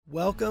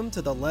Welcome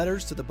to the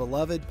Letters to the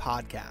Beloved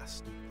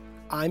podcast.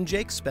 I'm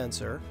Jake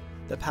Spencer,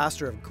 the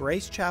pastor of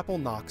Grace Chapel,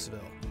 Knoxville,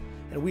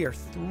 and we are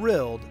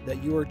thrilled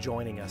that you are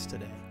joining us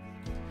today.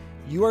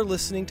 You are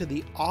listening to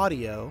the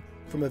audio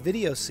from a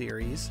video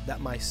series that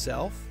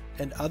myself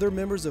and other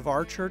members of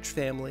our church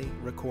family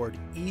record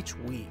each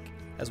week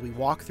as we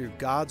walk through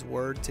God's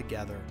Word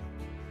together.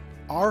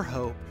 Our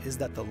hope is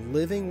that the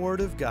living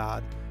Word of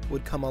God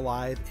would come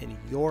alive in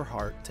your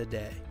heart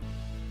today.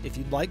 If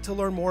you'd like to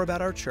learn more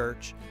about our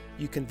church,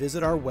 you can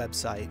visit our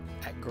website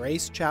at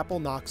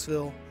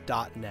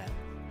gracechapelknoxville.net.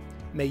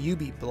 May you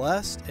be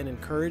blessed and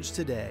encouraged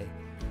today.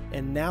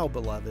 And now,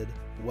 beloved,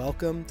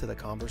 welcome to the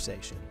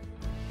conversation.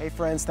 Hey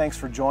friends, thanks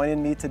for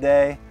joining me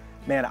today.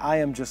 Man, I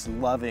am just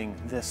loving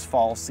this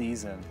fall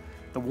season.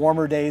 The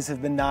warmer days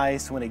have been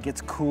nice. When it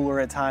gets cooler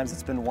at times,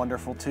 it's been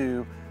wonderful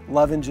too.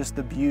 Loving just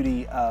the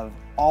beauty of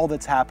all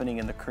that's happening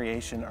in the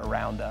creation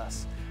around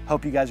us.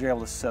 Hope you guys are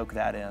able to soak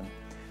that in.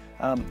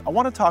 I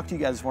want to talk to you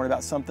guys this morning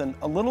about something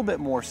a little bit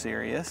more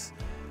serious.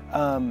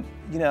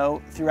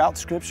 Throughout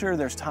Scripture,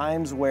 there's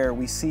times where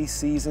we see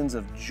seasons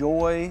of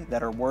joy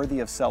that are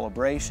worthy of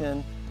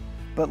celebration.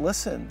 But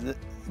listen,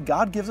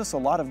 God gives us a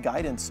lot of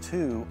guidance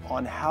too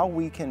on how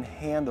we can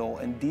handle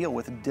and deal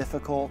with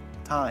difficult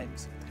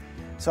times.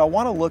 So I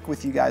want to look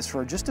with you guys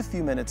for just a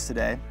few minutes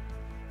today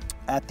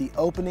at the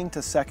opening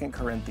to 2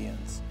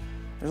 Corinthians.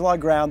 There's a lot of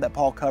ground that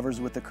Paul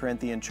covers with the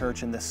Corinthian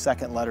church in this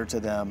second letter to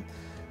them.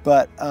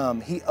 But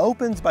he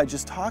opens by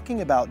just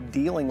talking about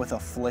dealing with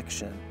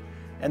affliction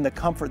and the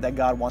comfort that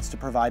God wants to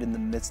provide in the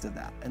midst of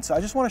that. And so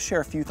I just want to share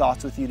a few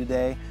thoughts with you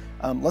today.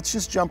 Let's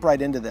just jump right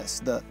into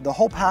this. The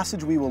whole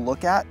passage we will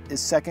look at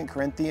is 2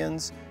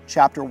 Corinthians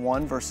chapter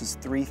 1, verses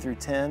 3 through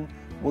 10.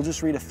 We'll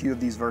just read a few of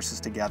these verses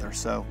together.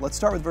 So let's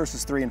start with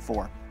verses 3 and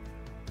 4.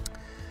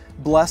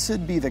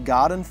 Blessed be the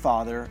God and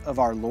Father of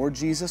our Lord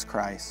Jesus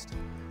Christ,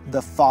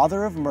 the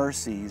Father of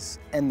mercies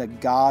and the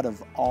God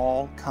of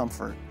all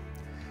comfort,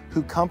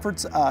 who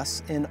comforts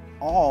us in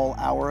all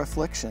our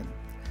affliction,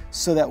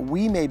 so that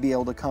we may be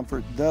able to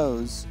comfort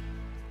those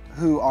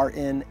who are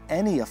in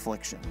any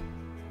affliction,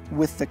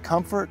 with the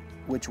comfort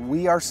which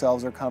we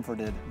ourselves are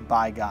comforted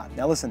by God.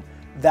 Now listen,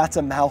 that's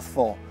a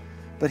mouthful,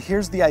 but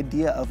here's the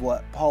idea of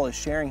what Paul is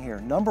sharing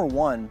here. Number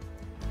one,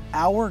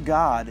 our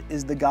God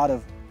is the God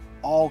of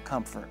all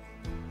comfort.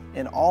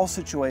 In all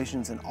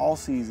situations, in all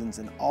seasons,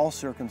 in all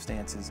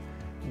circumstances,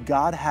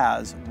 God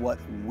has what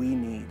we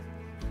need.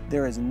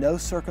 There is no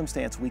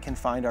circumstance we can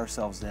find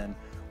ourselves in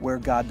where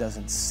God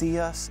doesn't see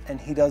us and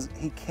He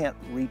can't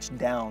reach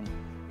down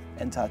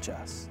and touch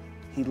us.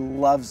 He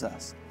loves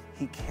us,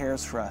 He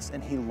cares for us,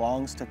 and He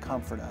longs to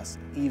comfort us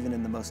even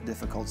in the most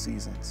difficult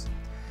seasons.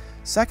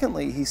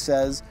 Secondly, he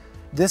says,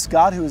 this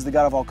God who is the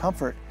God of all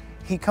comfort,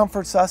 He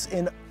comforts us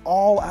in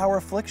all our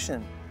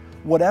affliction.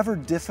 Whatever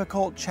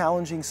difficult,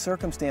 challenging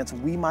circumstance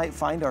we might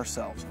find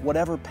ourselves,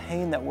 whatever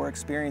pain that we're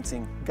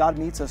experiencing, God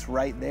meets us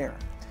right there.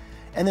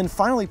 And then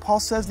finally, Paul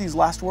says these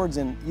last words,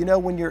 and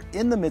when you're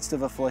in the midst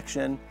of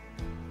affliction,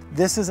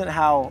 this isn't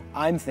how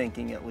I'm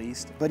thinking at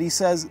least, but he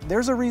says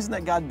there's a reason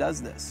that God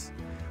does this.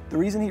 The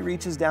reason He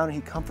reaches down and He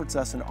comforts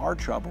us in our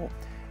trouble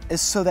is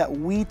so that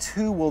we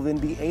too will then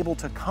be able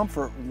to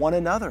comfort one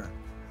another.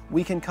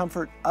 We can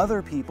comfort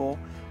other people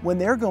when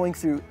they're going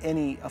through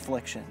any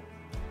affliction.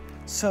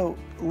 So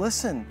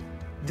listen,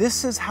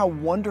 this is how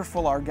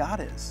wonderful our God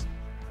is.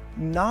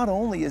 Not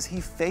only is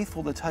He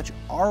faithful to touch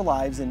our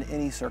lives in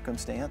any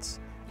circumstance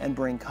and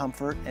bring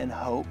comfort and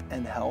hope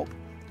and help,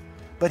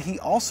 but He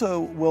also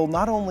will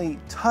not only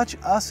touch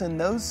us in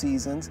those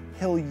seasons,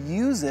 He'll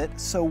use it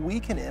so we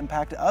can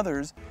impact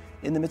others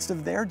in the midst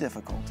of their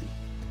difficulty.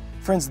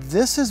 Friends,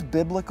 this is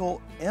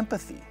biblical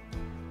empathy.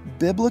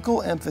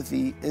 Biblical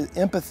empathy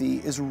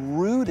is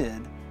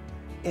rooted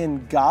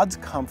in God's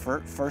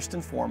comfort first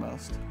and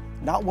foremost,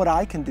 not what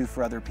I can do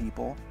for other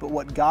people, but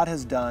what God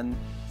has done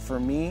for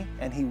me,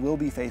 and He will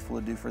be faithful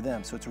to do for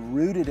them. So it's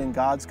rooted in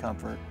God's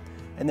comfort.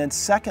 And then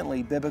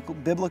secondly,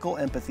 biblical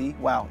empathy,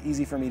 wow,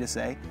 easy for me to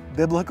say,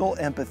 biblical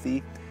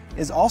empathy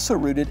is also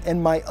rooted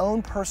in my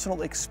own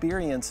personal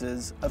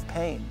experiences of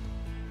pain.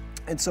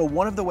 And so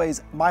one of the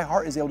ways my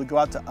heart is able to go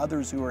out to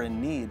others who are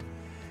in need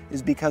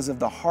is because of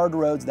the hard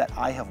roads that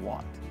I have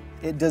walked.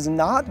 It does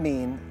not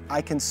mean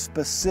I can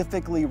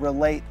specifically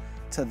relate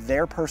to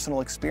their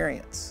personal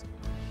experience.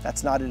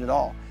 That's not it at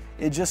all.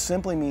 It just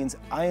simply means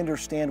I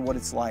understand what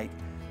it's like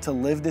to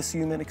live this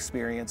human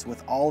experience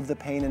with all of the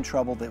pain and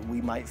trouble that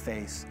we might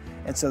face.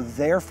 And so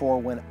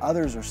therefore, when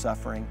others are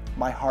suffering,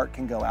 my heart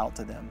can go out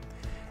to them.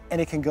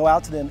 And it can go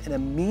out to them in a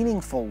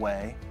meaningful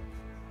way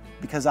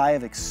because I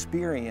have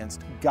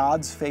experienced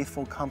God's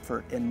faithful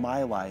comfort in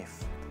my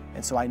life.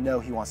 And so I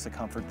know He wants to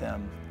comfort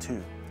them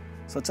too.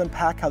 So let's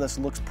unpack how this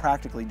looks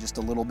practically just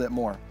a little bit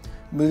more.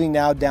 Moving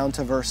now down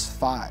to verse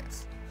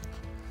 5.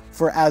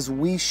 For as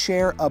we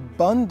share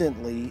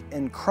abundantly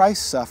in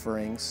Christ's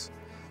sufferings,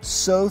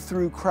 so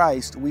through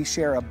Christ we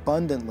share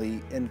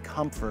abundantly in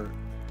comfort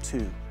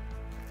too.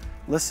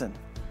 Listen,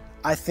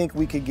 I think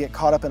we could get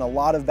caught up in a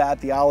lot of bad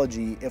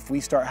theology if we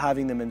start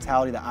having the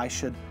mentality that I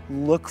should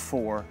look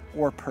for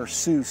or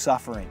pursue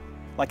suffering.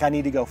 Like I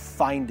need to go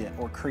find it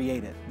or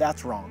create it.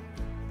 That's wrong.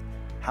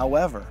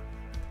 However,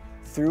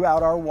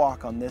 throughout our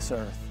walk on this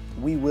earth,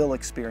 we will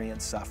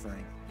experience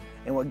suffering.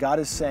 And what God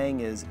is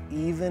saying is,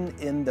 even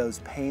in those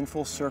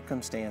painful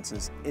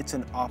circumstances, it's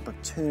an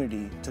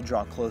opportunity to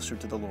draw closer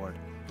to the Lord.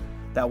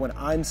 That when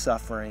I'm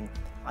suffering,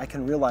 I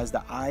can realize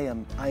that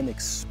I'm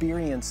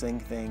experiencing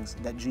things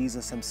that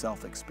Jesus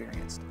himself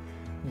experienced.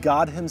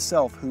 God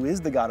himself, who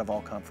is the God of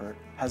all comfort,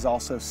 has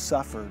also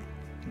suffered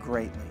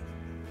greatly.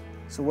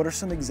 So what are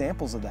some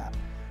examples of that?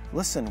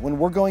 Listen, when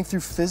we're going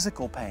through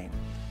physical pain,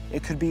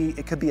 it could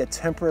be a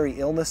temporary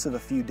illness of a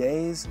few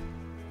days.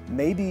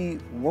 Maybe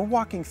we're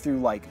walking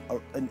through like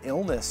an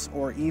illness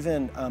or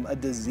even a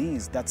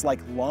disease that's like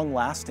long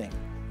lasting,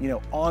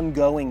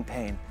 ongoing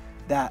pain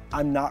that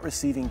I'm not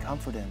receiving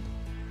comfort in.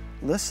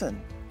 Listen,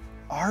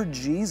 our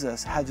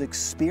Jesus has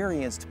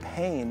experienced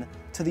pain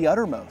to the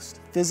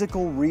uttermost,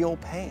 physical, real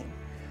pain.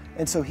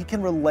 And so he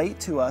can relate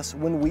to us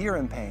when we are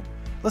in pain.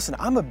 Listen,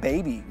 I'm a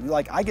baby.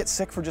 Like I get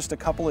sick for just a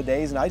couple of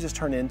days and I just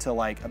turn into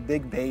like a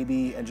big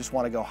baby and just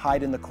want to go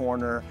hide in the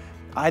corner.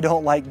 I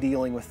don't like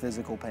dealing with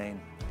physical pain.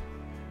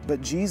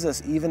 But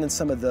Jesus, even in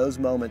some of those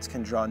moments,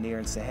 can draw near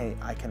and say, hey,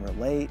 I can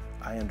relate,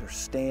 I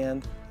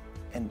understand,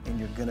 and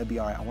you're gonna be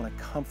all right. I wanna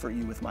comfort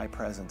you with my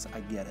presence, I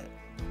get it.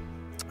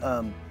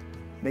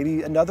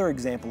 Maybe another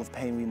example of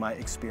pain we might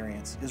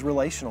experience is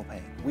relational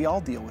pain. We all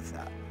deal with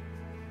that.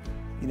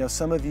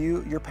 Some of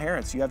you, you're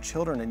parents, you have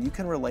children, and you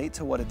can relate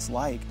to what it's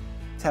like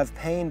to have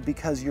pain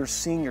because you're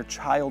seeing your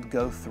child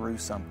go through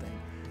something.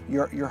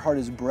 Your heart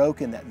is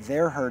broken that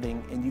they're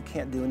hurting and you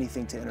can't do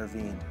anything to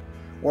intervene.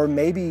 Or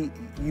maybe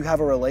you have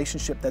a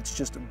relationship that's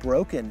just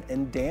broken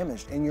and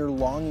damaged and you're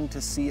longing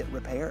to see it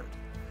repaired.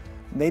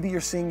 Maybe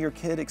you're seeing your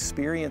kid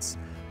experience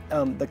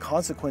the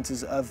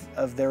consequences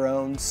of their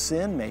own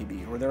sin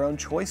maybe, or their own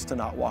choice to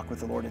not walk with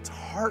the Lord. It's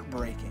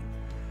heartbreaking.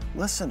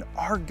 Listen,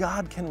 our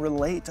God can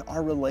relate to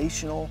our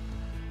relational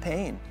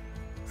pain.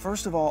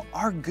 First of all,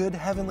 our good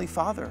Heavenly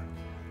Father,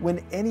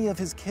 when any of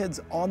his kids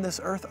on this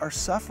earth are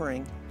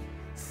suffering,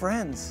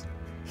 friends,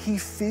 he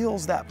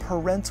feels that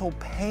parental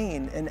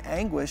pain and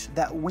anguish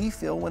that we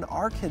feel when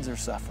our kids are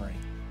suffering.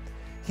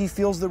 He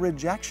feels the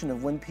rejection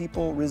of when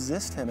people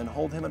resist him and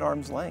hold him at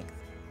arm's length.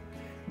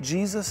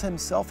 Jesus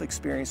himself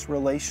experienced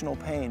relational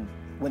pain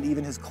when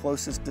even his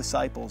closest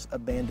disciples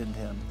abandoned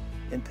him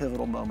in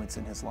pivotal moments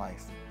in his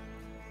life.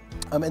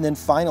 And then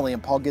finally,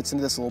 and Paul gets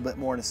into this a little bit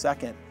more in a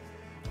second,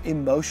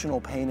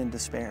 emotional pain and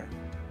despair.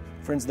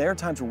 Friends, there are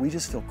times where we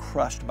just feel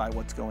crushed by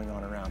what's going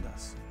on around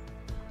us.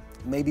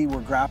 Maybe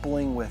we're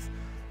grappling with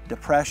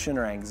depression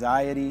or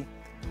anxiety.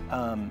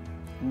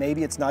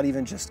 Maybe it's not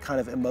even just kind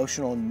of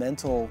emotional and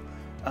mental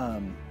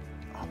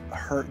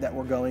hurt that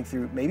we're going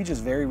through. Maybe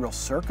just very real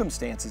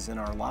circumstances in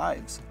our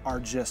lives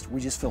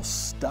we just feel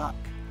stuck.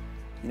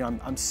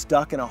 I'm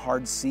stuck in a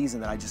hard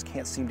season that I just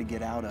can't seem to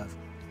get out of.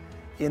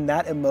 In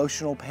that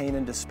emotional pain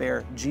and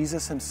despair,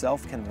 Jesus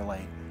himself can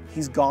relate.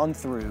 He's gone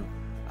through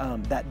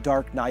that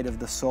dark night of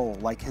the soul,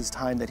 like his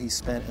time that he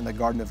spent in the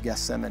Garden of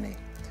Gethsemane.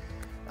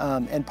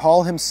 And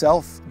Paul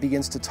himself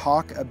begins to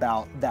talk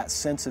about that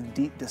sense of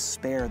deep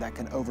despair that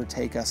can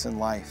overtake us in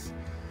life.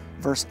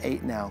 Verse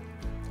 8 now.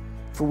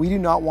 For we do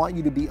not want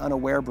you to be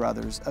unaware,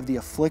 brothers, of the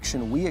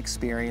affliction we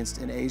experienced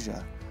in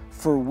Asia,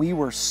 for we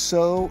were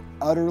so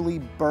utterly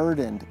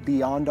burdened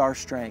beyond our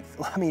strength.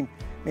 I mean,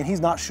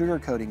 he's not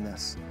sugarcoating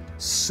this.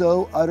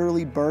 So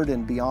utterly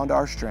burdened beyond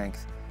our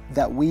strength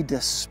that we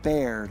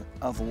despaired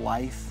of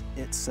life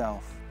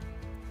itself.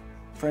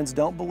 Friends,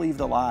 don't believe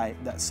the lie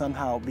that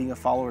somehow being a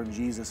follower of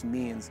Jesus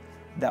means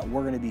that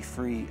we're going to be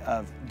free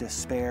of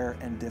despair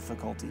and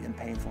difficulty and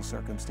painful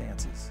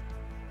circumstances.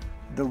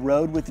 The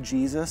road with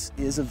Jesus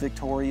is a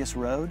victorious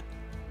road.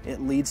 It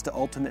leads to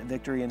ultimate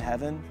victory in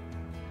heaven.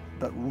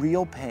 But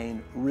real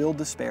pain, real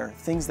despair,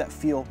 things that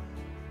feel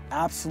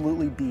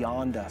absolutely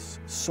beyond us,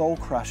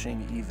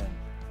 soul-crushing even,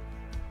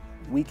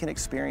 we can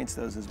experience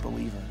those as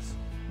believers.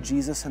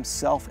 Jesus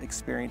himself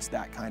experienced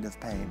that kind of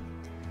pain.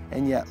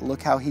 And yet,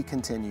 look how he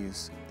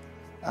continues.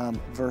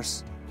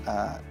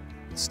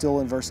 Still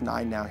in verse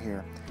 9 now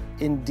here.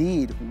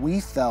 Indeed,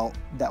 we felt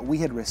that we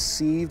had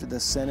received the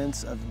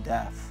sentence of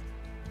death.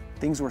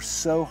 Things were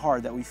so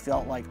hard that we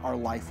felt like our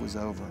life was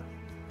over.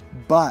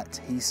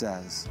 But, he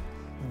says,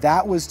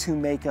 that was to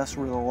make us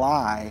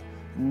rely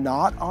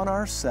not on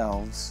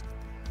ourselves,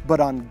 but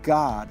on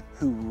God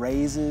who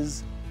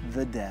raises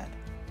the dead.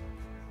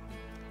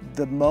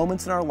 The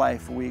moments in our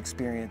life where we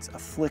experience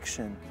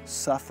affliction,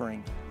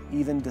 suffering,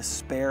 even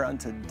despair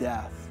unto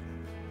death,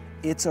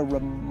 it's a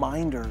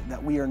reminder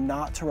that we are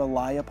not to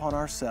rely upon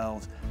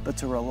ourselves, but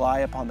to rely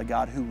upon the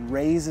God who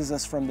raises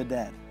us from the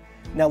dead.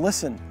 Now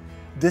listen,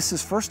 this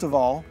is first of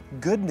all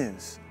good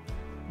news.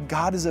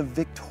 God is a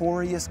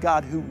victorious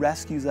God who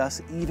rescues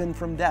us even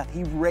from death.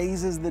 He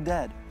raises the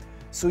dead.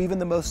 So even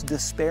the most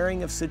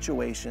despairing of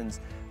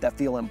situations that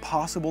feel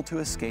impossible to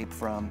escape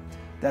from,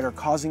 that are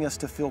causing us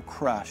to feel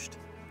crushed,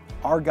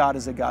 Our God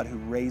is a God who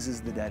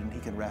raises the dead, and He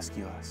can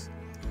rescue us.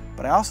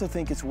 But I also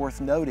think it's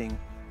worth noting,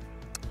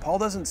 Paul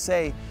doesn't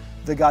say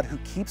the God who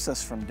keeps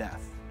us from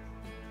death.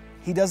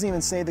 He doesn't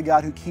even say the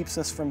God who keeps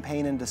us from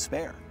pain and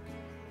despair.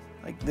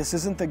 Like, this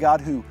isn't the God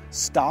who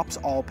stops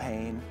all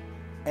pain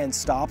and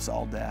stops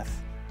all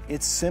death.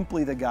 It's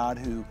simply the God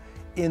who,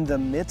 in the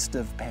midst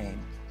of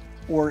pain,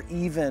 or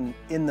even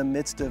in the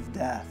midst of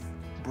death,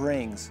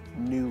 brings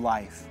new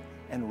life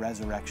and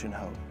resurrection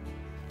hope.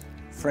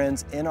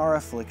 Friends, in our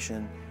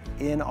affliction,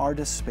 in our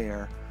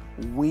despair,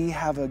 we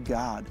have a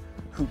God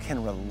who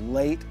can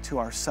relate to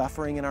our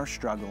suffering and our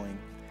struggling,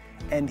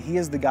 and He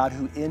is the God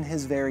who, in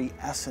His very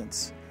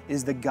essence,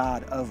 is the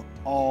God of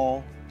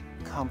all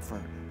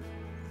comfort.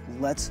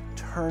 Let's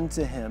turn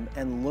to Him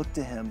and look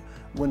to Him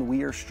when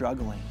we are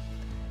struggling.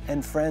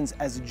 And friends,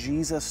 as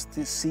Jesus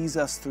sees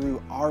us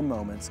through our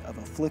moments of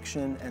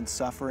affliction and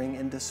suffering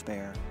and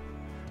despair,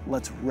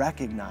 let's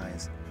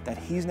recognize that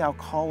He's now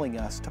calling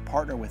us to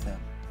partner with Him,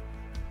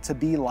 to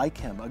be like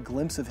Him, a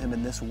glimpse of Him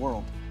in this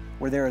world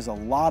where there is a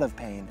lot of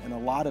pain and a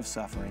lot of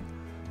suffering.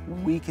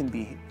 We can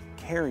be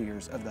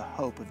carriers of the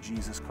hope of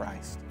Jesus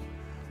Christ.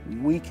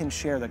 We can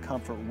share the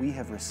comfort we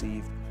have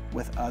received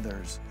with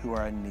others who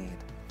are in need.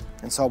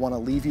 And so I want to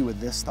leave you with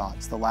this thought.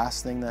 It's the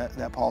last thing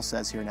that Paul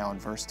says here now in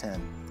verse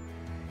 10.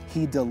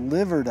 He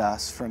delivered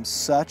us from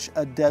such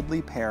a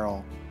deadly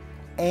peril,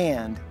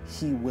 and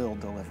He will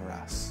deliver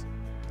us.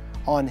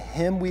 On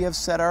Him we have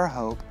set our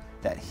hope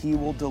that He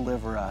will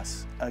deliver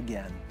us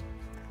again.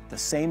 The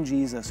same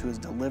Jesus who has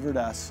delivered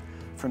us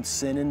from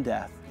sin and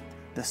death,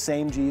 the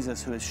same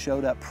Jesus who has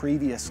showed up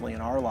previously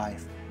in our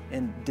life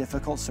in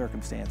difficult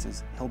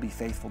circumstances, He'll be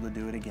faithful to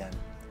do it again.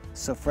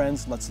 So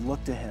friends, let's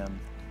look to Him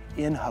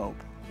in hope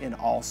in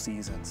all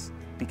seasons,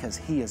 because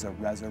He is a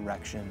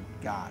resurrection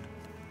God.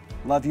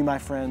 Love you, my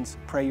friends.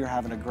 Pray you're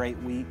having a great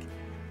week.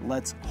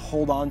 Let's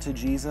hold on to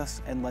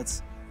Jesus, and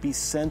let's be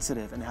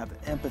sensitive and have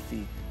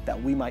empathy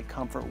that we might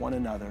comfort one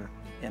another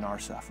in our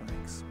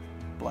sufferings.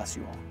 Bless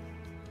you all.